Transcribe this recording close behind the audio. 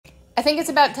I think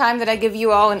it's about time that I give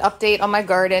you all an update on my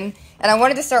garden, and I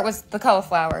wanted to start with the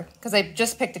cauliflower, because I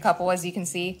just picked a couple, as you can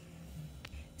see.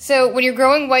 So when you're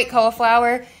growing white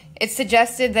cauliflower, it's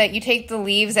suggested that you take the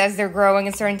leaves as they're growing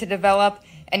and starting to develop,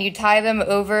 and you tie them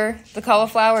over the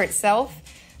cauliflower itself,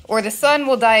 or the sun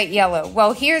will dye it yellow.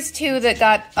 Well, here's two that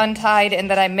got untied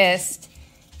and that I missed,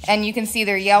 and you can see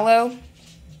they're yellow.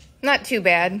 Not too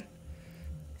bad.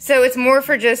 So it's more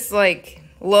for just, like,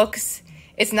 looks.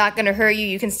 It's not going to hurt you.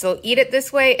 You can still eat it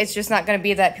this way. It's just not going to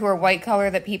be that pure white color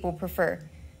that people prefer.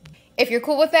 If you're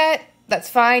cool with that, that's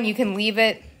fine. You can leave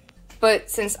it. But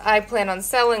since I plan on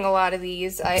selling a lot of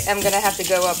these, I am going to have to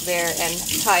go up there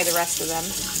and tie the rest of them.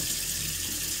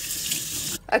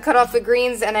 I cut off the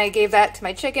greens and I gave that to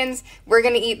my chickens. We're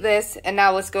going to eat this, and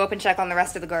now let's go up and check on the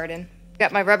rest of the garden.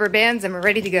 Got my rubber bands and we're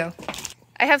ready to go.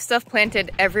 I have stuff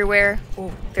planted everywhere.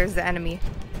 Oh, there's the enemy.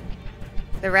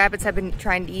 The rabbits have been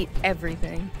trying to eat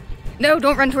everything. No,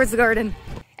 don't run towards the garden.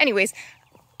 Anyways,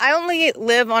 I only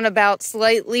live on about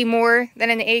slightly more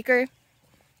than an acre,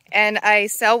 and I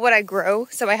sell what I grow,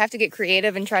 so I have to get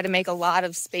creative and try to make a lot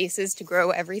of spaces to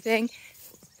grow everything.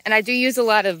 And I do use a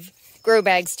lot of grow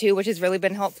bags too, which has really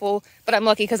been helpful, but I'm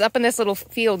lucky because up in this little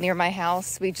field near my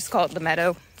house, we just call it the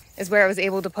meadow, is where I was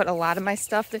able to put a lot of my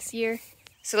stuff this year.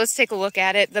 So let's take a look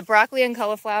at it. The broccoli and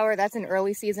cauliflower, that's an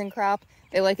early season crop.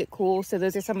 They like it cool, so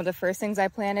those are some of the first things I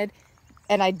planted.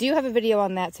 And I do have a video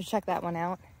on that, so check that one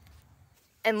out.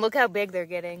 And look how big they're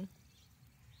getting.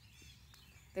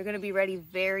 They're gonna be ready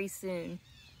very soon.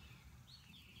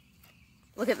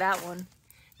 Look at that one.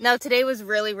 Now today was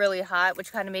really, really hot,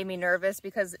 which kind of made me nervous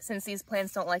because since these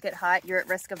plants don't like it hot, you're at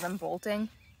risk of them bolting.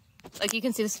 Like you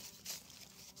can see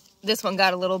this one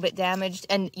got a little bit damaged.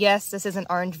 And yes, this is an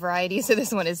orange variety, so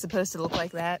this one is supposed to look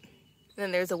like that.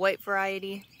 Then there's a white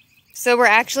variety. So we're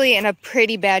actually in a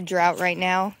pretty bad drought right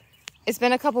now. It's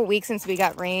been a couple weeks since we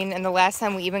got rain, and the last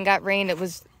time we even got rain, it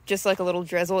was just like a little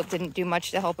drizzle. It didn't do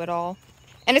much to help at all.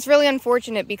 And it's really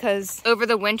unfortunate because over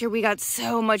the winter we got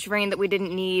so much rain that we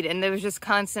didn't need, and there was just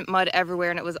constant mud everywhere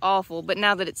and it was awful. But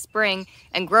now that it's spring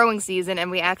and growing season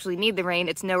and we actually need the rain,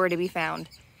 it's nowhere to be found.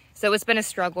 So it's been a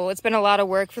struggle. It's been a lot of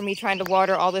work for me trying to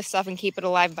water all this stuff and keep it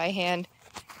alive by hand.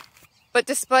 But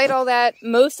despite all that,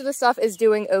 most of the stuff is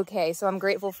doing okay, so I'm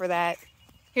grateful for that.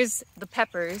 Here's the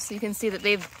peppers. You can see that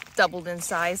they've doubled in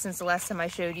size since the last time I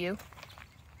showed you.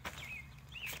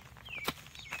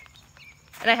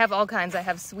 And I have all kinds. I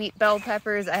have sweet bell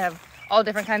peppers. I have all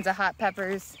different kinds of hot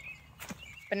peppers,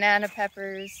 banana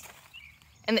peppers.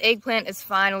 And the eggplant is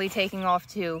finally taking off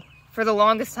too. For the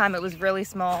longest time, it was really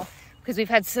small because we've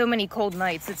had so many cold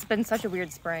nights. It's been such a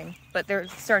weird spring, but they're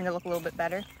starting to look a little bit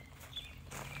better.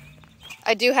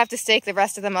 I do have to stake the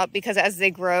rest of them up because as they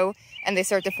grow and they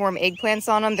start to form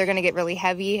eggplants on them, they're going to get really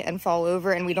heavy and fall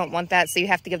over, and we don't want that, so you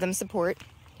have to give them support.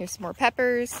 Here's some more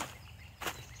peppers.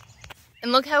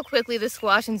 And look how quickly the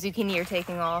squash and zucchini are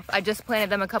taking off. I just planted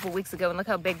them a couple weeks ago, and look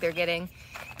how big they're getting.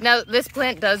 Now, this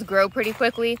plant does grow pretty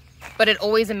quickly, but it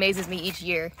always amazes me each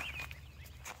year.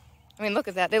 I mean, look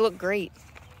at that. They look great.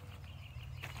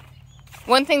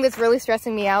 One thing that's really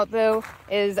stressing me out, though,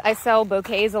 is I sell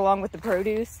bouquets along with the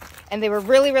produce, and they were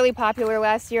really, really popular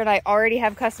last year, and I already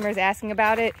have customers asking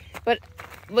about it, but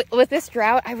with this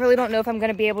drought, I really don't know if I'm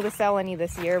going to be able to sell any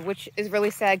this year, which is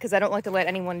really sad because I don't like to let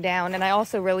anyone down, and I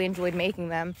also really enjoyed making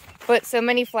them. But so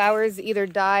many flowers either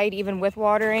died even with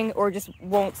watering or just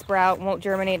won't sprout, won't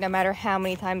germinate no matter how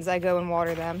many times I go and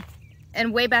water them.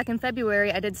 And way back in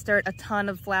February, I did start a ton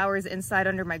of flowers inside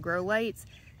under my grow lights,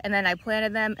 and then I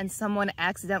planted them and someone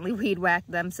accidentally weed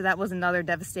whacked them, so that was another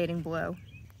devastating blow.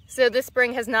 So this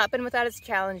spring has not been without its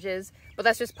challenges, but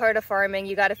that's just part of farming.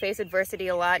 You gotta face adversity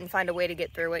a lot and find a way to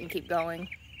get through it and keep going.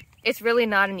 It's really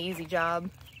not an easy job,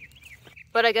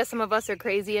 but I guess some of us are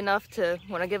crazy enough to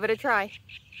wanna give it a try.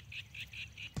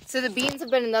 So the beans have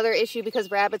been another issue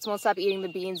because rabbits won't stop eating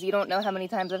the beans. You don't know how many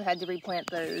times I've had to replant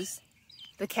those.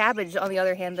 The cabbage, on the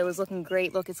other hand, though, is looking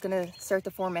great. Look, it's gonna start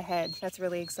to form a head. That's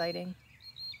really exciting.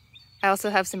 I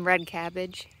also have some red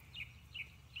cabbage.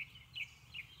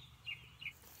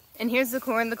 And here's the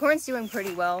corn. The corn's doing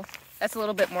pretty well. That's a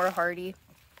little bit more hardy,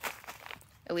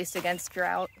 at least against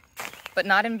drought, but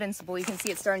not invincible. You can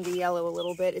see it's starting to yellow a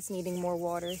little bit. It's needing more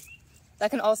water. That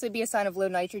can also be a sign of low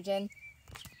nitrogen,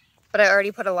 but I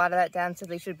already put a lot of that down, so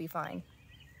they should be fine.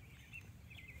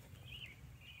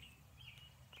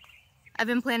 I've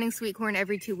been planting sweet corn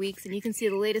every 2 weeks, and you can see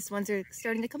the latest ones are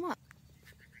starting to come up.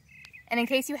 And in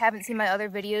case you haven't seen my other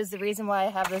videos, the reason why I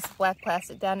have this black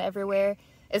plastic down everywhere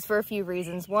is for a few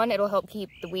reasons. One, it'll help keep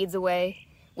the weeds away,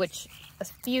 which a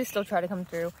few still try to come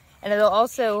through. And it'll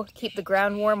also keep the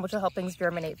ground warm, which will help things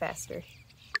germinate faster.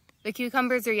 The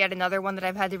cucumbers are yet another one that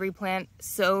I've had to replant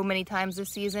so many times this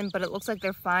season, but it looks like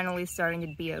they're finally starting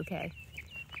to be okay.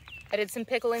 I did some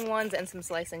pickling ones and some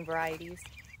slicing varieties.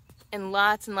 And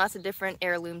lots of different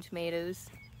heirloom tomatoes.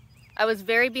 I was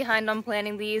very behind on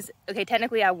planting these. Okay,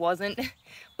 technically I wasn't,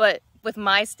 but with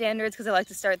my standards, because I like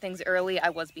to start things early, I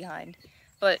was behind.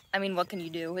 But, I mean, what can you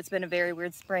do? It's been a very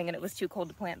weird spring and it was too cold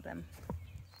to plant them.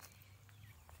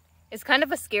 It's kind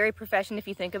of a scary profession if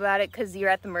you think about it, because you're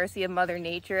at the mercy of Mother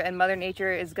Nature, and Mother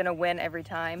Nature is going to win every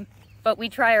time. But we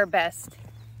try our best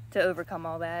to overcome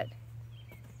all that.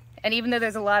 And even though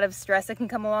there's a lot of stress that can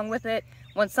come along with it,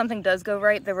 once something does go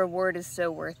right, the reward is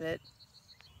so worth it.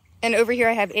 And over here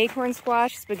I have acorn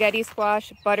squash, spaghetti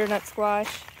squash, butternut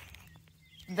squash.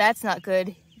 That's not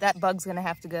good. That bug's gonna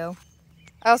have to go.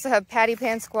 I also have patty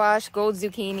pan squash, gold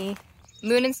zucchini,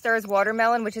 Moon and Stars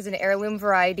watermelon, which is an heirloom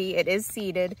variety. It is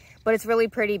seeded, but it's really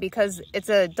pretty because it's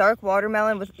a dark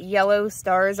watermelon with yellow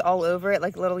stars all over it,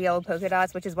 like little yellow polka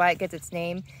dots, which is why it gets its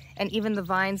name. And even the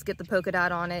vines get the polka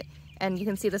dot on it, and you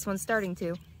can see this one's starting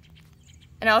to.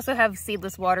 And I also have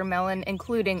seedless watermelon,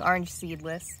 including orange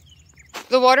seedless.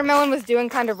 The watermelon was doing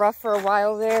kind of rough for a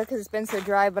while there because it's been so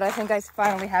dry, but I think I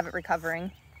finally have it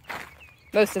recovering.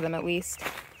 Most of them, at least.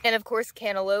 And of course,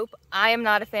 cantaloupe. I am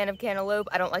not a fan of cantaloupe.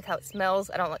 I don't like how it smells.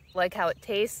 I don't like how it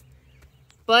tastes.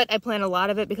 But I plant a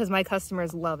lot of it because my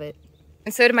customers love it.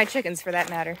 And so do my chickens, for that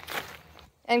matter.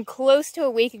 And close to a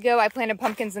week ago, I planted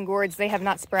pumpkins and gourds. They have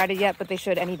not sprouted yet, but they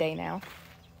should any day now.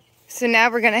 So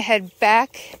now we're gonna head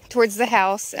back towards the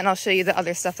house, and I'll show you the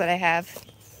other stuff that I have.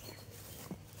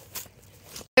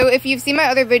 So if you've seen my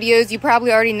other videos, you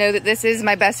probably already know that this is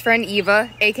my best friend Eva,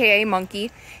 aka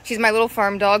Monkey. She's my little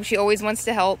farm dog. She always wants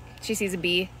to help. She sees a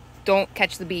bee. Don't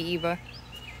catch the bee, Eva.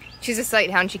 She's a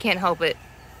sight hound. She can't help it.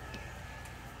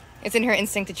 It's in her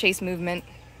instinct to chase movement.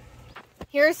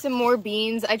 Here are some more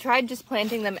beans. I tried just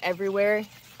planting them everywhere,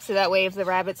 so that way if the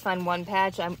rabbits find one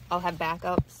patch, I'll have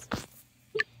backups.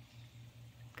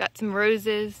 Got some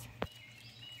roses.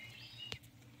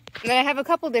 And then I have a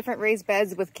couple different raised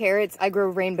beds with carrots. I grow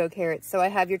rainbow carrots. So I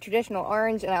have your traditional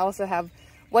orange, and I also have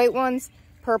white ones,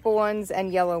 purple ones,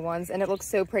 and yellow ones. And it looks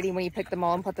so pretty when you pick them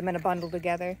all and put them in a bundle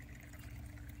together.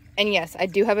 And yes, I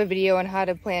do have a video on how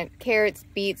to plant carrots,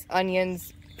 beets,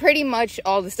 onions, pretty much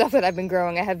all the stuff that I've been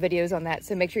growing. I have videos on that,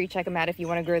 so make sure you check them out if you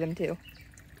want to grow them too.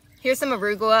 Here's some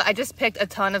arugula. I just picked a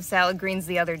ton of salad greens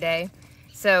the other day,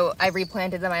 so I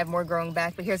replanted them. I have more growing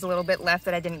back, but here's a little bit left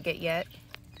that I didn't get yet.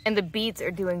 And the beets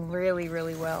are doing really,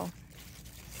 really well.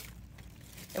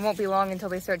 It won't be long until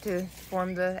they start to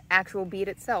form the actual beet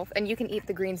itself. And you can eat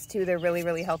the greens too. They're really,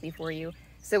 really healthy for you.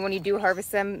 So when you do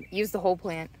harvest them, use the whole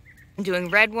plant. I'm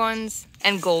doing red ones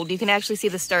and gold. You can actually see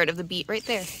the start of the beet right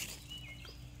there.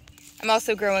 I'm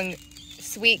also growing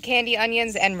sweet candy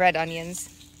onions and red onions.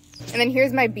 And then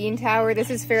here's my bean tower.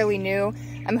 This is fairly new.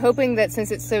 I'm hoping that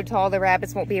since it's so tall, the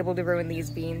rabbits won't be able to ruin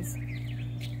these beans.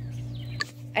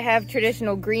 I have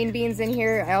traditional green beans in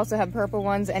here. I also have purple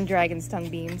ones and dragon's tongue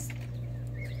beans.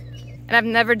 And I've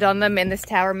never done them in this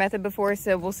tower method before,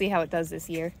 so we'll see how it does this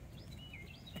year.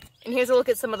 And here's a look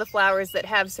at some of the flowers that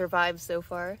have survived so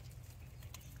far.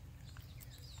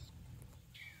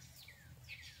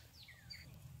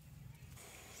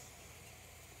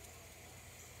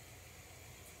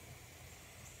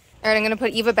 All right, I'm gonna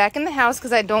put Eva back in the house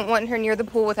because I don't want her near the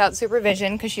pool without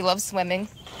supervision because she loves swimming.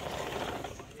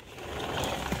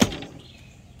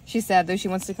 She's sad though, she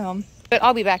wants to come. But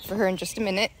I'll be back for her in just a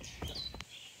minute.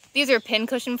 These are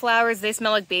pincushion flowers. They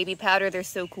smell like baby powder. They're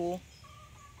so cool.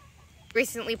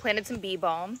 Recently planted some bee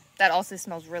balm. That also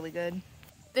smells really good.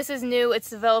 This is new. It's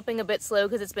developing a bit slow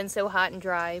because it's been so hot and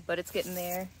dry, but it's getting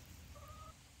there.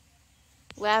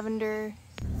 Lavender.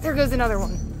 There goes another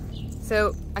one.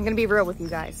 So I'm gonna be real with you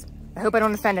guys. I hope I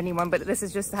don't offend anyone, but this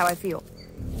is just how I feel.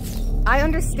 I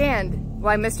understand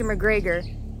why Mr. McGregor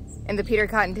in the Peter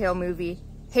Cottontail movie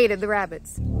hated the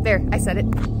rabbits. There, I said it.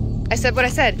 I said what I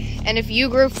said. And if you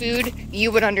grow food,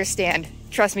 you would understand.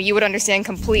 Trust me, you would understand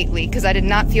completely, because I did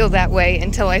not feel that way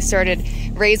until I started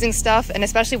raising stuff. And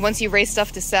especially once you raise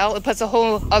stuff to sell, it puts a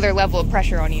whole other level of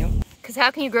pressure on you. Because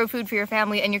how can you grow food for your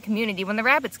family and your community when the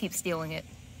rabbits keep stealing it?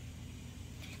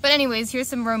 But anyways, here's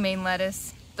some romaine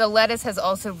lettuce. The lettuce has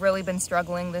also really been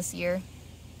struggling this year.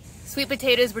 Sweet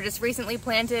potatoes were just recently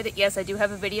planted. Yes, I do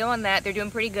have a video on that. They're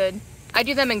doing pretty good. I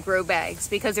do them in grow bags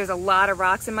because there's a lot of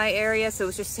rocks in my area, so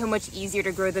it's just so much easier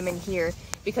to grow them in here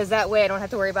because that way I don't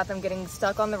have to worry about them getting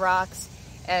stuck on the rocks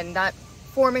and not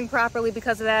forming properly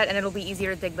because of that, and it'll be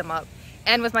easier to dig them up.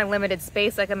 And with my limited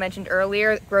space, like I mentioned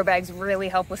earlier, grow bags really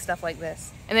help with stuff like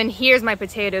this. And then here's my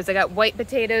potatoes. I got white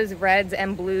potatoes, reds,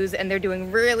 and blues, and they're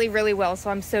doing really, really well, so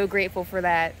I'm so grateful for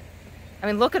that. I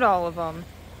mean, look at all of them.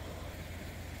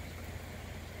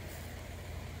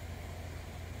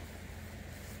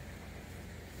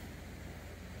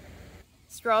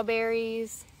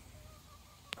 Strawberries.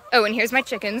 Oh, and here's my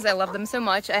chickens. I love them so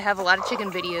much. I have a lot of chicken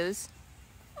videos.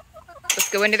 Let's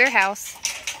go into their house.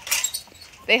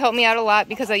 They help me out a lot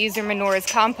because I use their manure as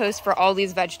compost for all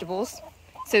these vegetables.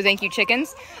 So thank you,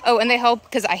 chickens. Oh, and they help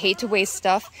because I hate to waste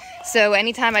stuff. So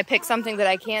anytime I pick something that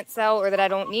I can't sell or that I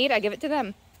don't need, I give it to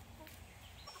them.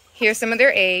 Here's some of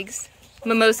their eggs.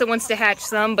 Mimosa wants to hatch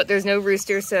some, but there's no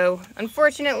rooster, so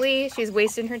unfortunately, she's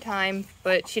wasting her time,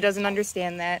 but she doesn't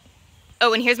understand that.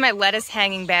 Oh, and here's my lettuce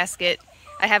hanging basket.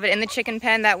 I have it in the chicken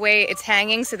pen, that way it's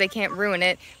hanging so they can't ruin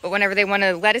it. But whenever they want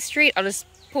a lettuce treat, I'll just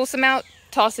pull some out,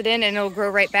 toss it in, and it'll grow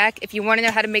right back. If you want to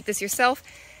know how to make this yourself,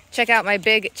 check out my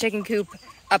big chicken coop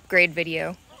upgrade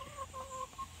video.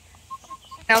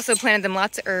 I also planted them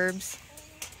lots of herbs.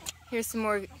 Here's some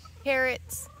more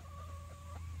carrots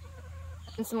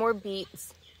and some more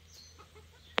beets.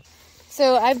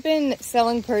 So I've been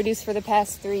selling produce for the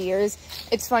past 3 years.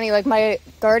 It's funny, like my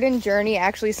garden journey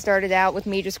actually started out with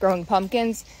me just growing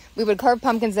pumpkins. We would carve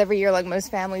pumpkins every year like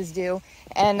most families do.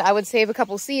 And I would save a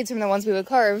couple seeds from the ones we would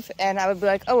carve. And I would be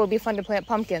like, oh, it'll be fun to plant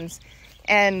pumpkins.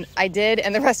 And I did,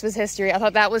 and the rest was history. I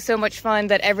thought that was so much fun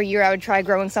that every year I would try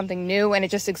growing something new, and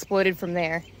it just exploded from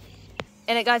there.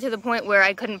 And it got to the point where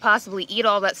I couldn't possibly eat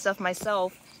all that stuff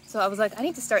myself. So I was like, I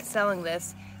need to start selling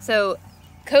this. So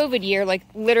COVID year, like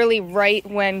literally right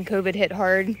when COVID hit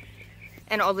hard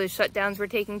and all those shutdowns were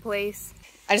taking place,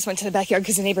 I just went to the backyard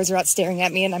because the neighbors are out staring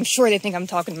at me, and I'm sure they think I'm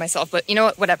talking to myself, but you know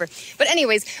what, whatever. But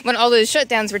anyways, when all those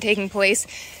shutdowns were taking place,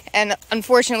 and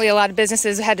unfortunately a lot of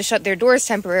businesses had to shut their doors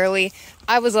temporarily,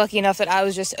 I was lucky enough that I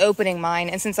was just opening mine,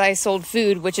 and since I sold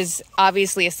food, which is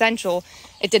obviously essential,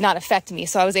 it did not affect me,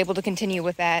 so I was able to continue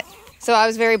with that. So I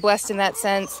was very blessed in that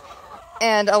sense.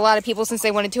 And a lot of people, since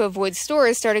they wanted to avoid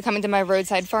stores, started coming to my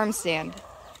roadside farm stand.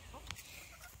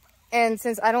 And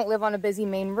since I don't live on a busy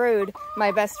main road,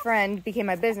 my best friend became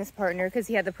my business partner because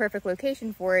he had the perfect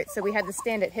location for it, so we had the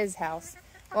stand at his house.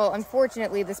 Well,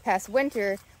 unfortunately, this past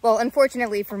winter, well,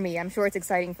 unfortunately for me, I'm sure it's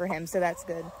exciting for him, so that's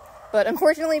good. But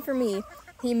unfortunately for me,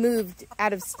 he moved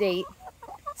out of state,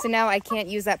 so now I can't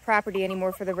use that property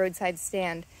anymore for the roadside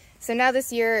stand. So now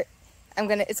this year,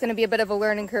 it's gonna be a bit of a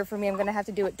learning curve for me. I'm gonna have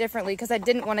to do it differently because I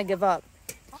didn't want to give up.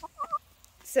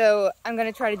 So I'm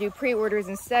gonna try to do pre-orders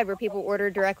instead, where people order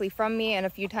directly from me, and a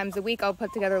few times a week I'll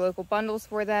put together local bundles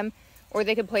for them, or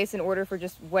they could place an order for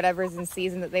just whatever's in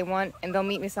season that they want, and they'll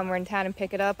meet me somewhere in town and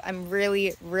pick it up. I'm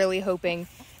really, really hoping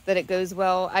that it goes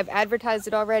well. I've advertised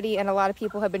it already, and a lot of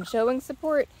people have been showing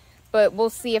support, but we'll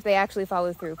see if they actually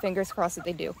follow through. Fingers crossed that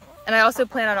they do. And I also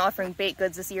plan on offering baked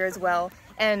goods this year as well.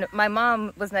 And my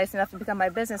mom was nice enough to become my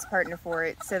business partner for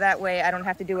it, so that way I don't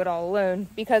have to do it all alone.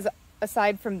 Because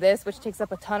aside from this, which takes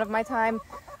up a ton of my time,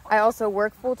 I also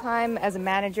work full-time as a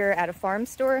manager at a farm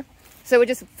store. So it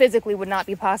just physically would not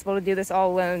be possible to do this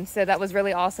all alone. So that was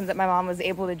really awesome that my mom was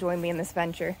able to join me in this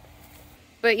venture.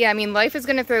 But yeah, I mean, life is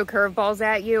going to throw curveballs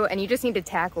at you, and you just need to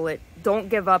tackle it. Don't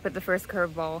give up at the first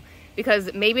curveball.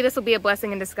 Because maybe this will be a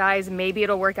blessing in disguise. Maybe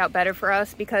it'll work out better for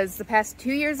us. Because the past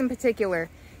 2 years in particular,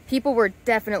 people were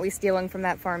definitely stealing from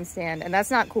that farm stand, and that's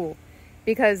not cool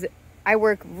because I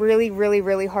work really, really,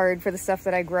 really hard for the stuff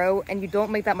that I grow, and you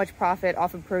don't make that much profit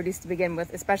off of produce to begin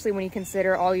with, especially when you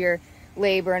consider all your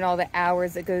labor and all the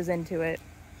hours that goes into it.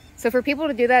 So for people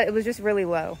to do that, it was just really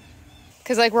low.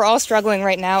 Because like we're all struggling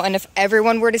right now, and if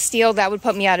everyone were to steal, that would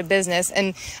put me out of business.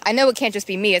 And I know it can't just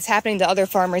be me, it's happening to other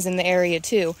farmers in the area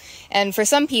too. And for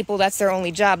some people, that's their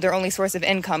only job, their only source of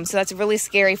income. So that's really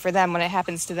scary for them when it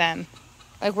happens to them.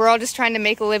 Like, we're all just trying to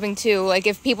make a living too. Like,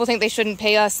 if people think they shouldn't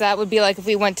pay us, that would be like if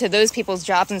we went to those people's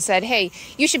jobs and said, hey,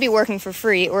 you should be working for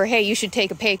free, or hey, you should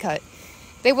take a pay cut.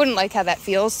 They wouldn't like how that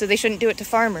feels, so they shouldn't do it to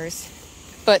farmers.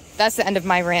 But that's the end of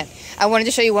my rant. I wanted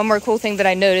to show you one more cool thing that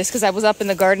I noticed, because I was up in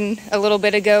the garden a little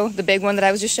bit ago, the big one that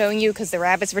I was just showing you, because the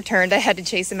rabbits returned. I had to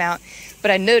chase them out. But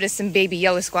I noticed some baby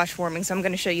yellow squash forming, so I'm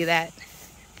going to show you that.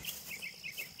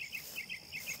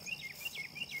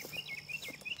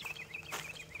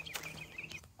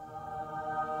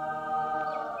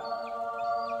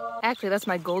 Actually, that's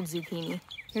my gold zucchini.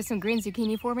 There's some green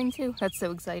zucchini forming too. That's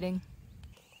so exciting.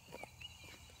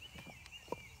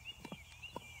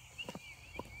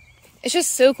 It's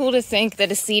just so cool to think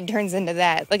that a seed turns into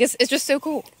that. Like, it's just so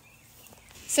cool.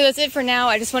 So that's it for now.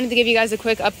 I just wanted to give you guys a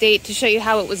quick update to show you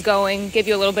how it was going, give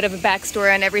you a little bit of a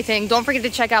backstory on everything. Don't forget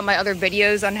to check out my other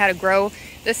videos on how to grow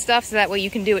this stuff, so that way you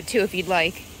can do it too if you'd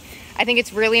like. I think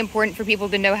it's really important for people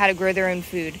to know how to grow their own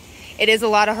food. It is a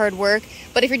lot of hard work,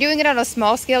 but if you're doing it on a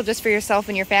small scale just for yourself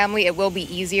and your family, it will be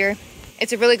easier.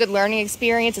 It's a really good learning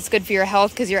experience. It's good for your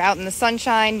health because you're out in the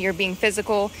sunshine, you're being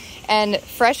physical, and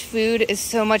fresh food is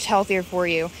so much healthier for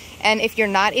you. And if you're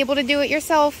not able to do it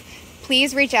yourself,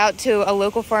 please reach out to a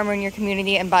local farmer in your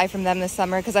community and buy from them this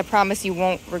summer, because I promise you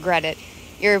won't regret it.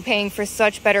 You're paying for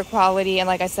such better quality, and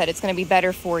like I said, it's going to be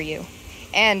better for you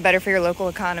and better for your local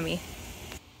economy.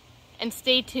 And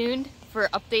stay tuned for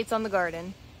updates on the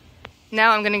garden.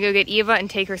 Now I'm going to go get Eva and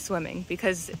take her swimming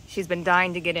because she's been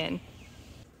dying to get in.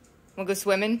 We'll go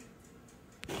swimming?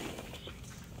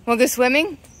 We'll go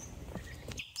swimming?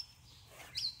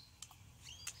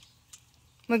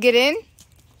 We'll get in?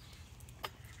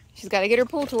 She's got to get her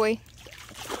pool toy.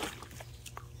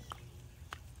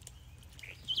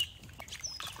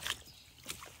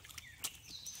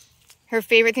 Her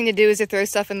favorite thing to do is to throw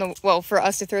stuff in the, well, for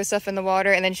us to throw stuff in the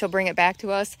water, and then she'll bring it back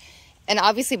to us. And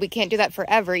obviously we can't do that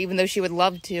forever, even though she would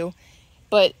love to.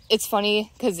 But it's funny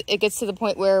because it gets to the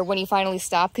point where when you finally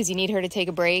stop because you need her to take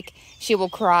a break, she will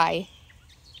cry.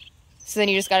 So then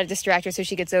you just got to distract her so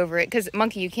she gets over it. Because,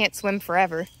 Monkey, you can't swim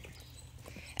forever.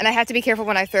 And I have to be careful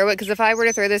when I throw it, because if I were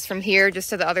to throw this from here just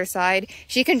to the other side,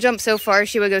 she can jump so far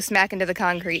she would go smack into the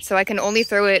concrete. So I can only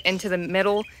throw it into the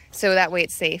middle so that way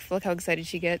it's safe. Look how excited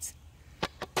she gets.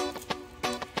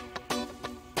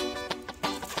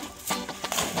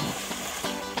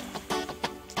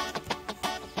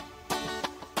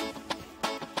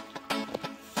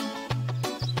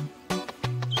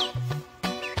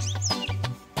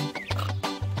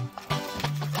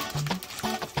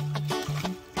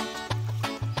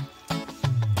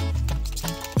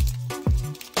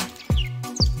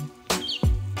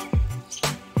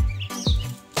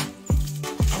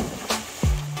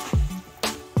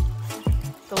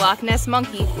 The Loch Ness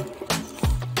Monkey.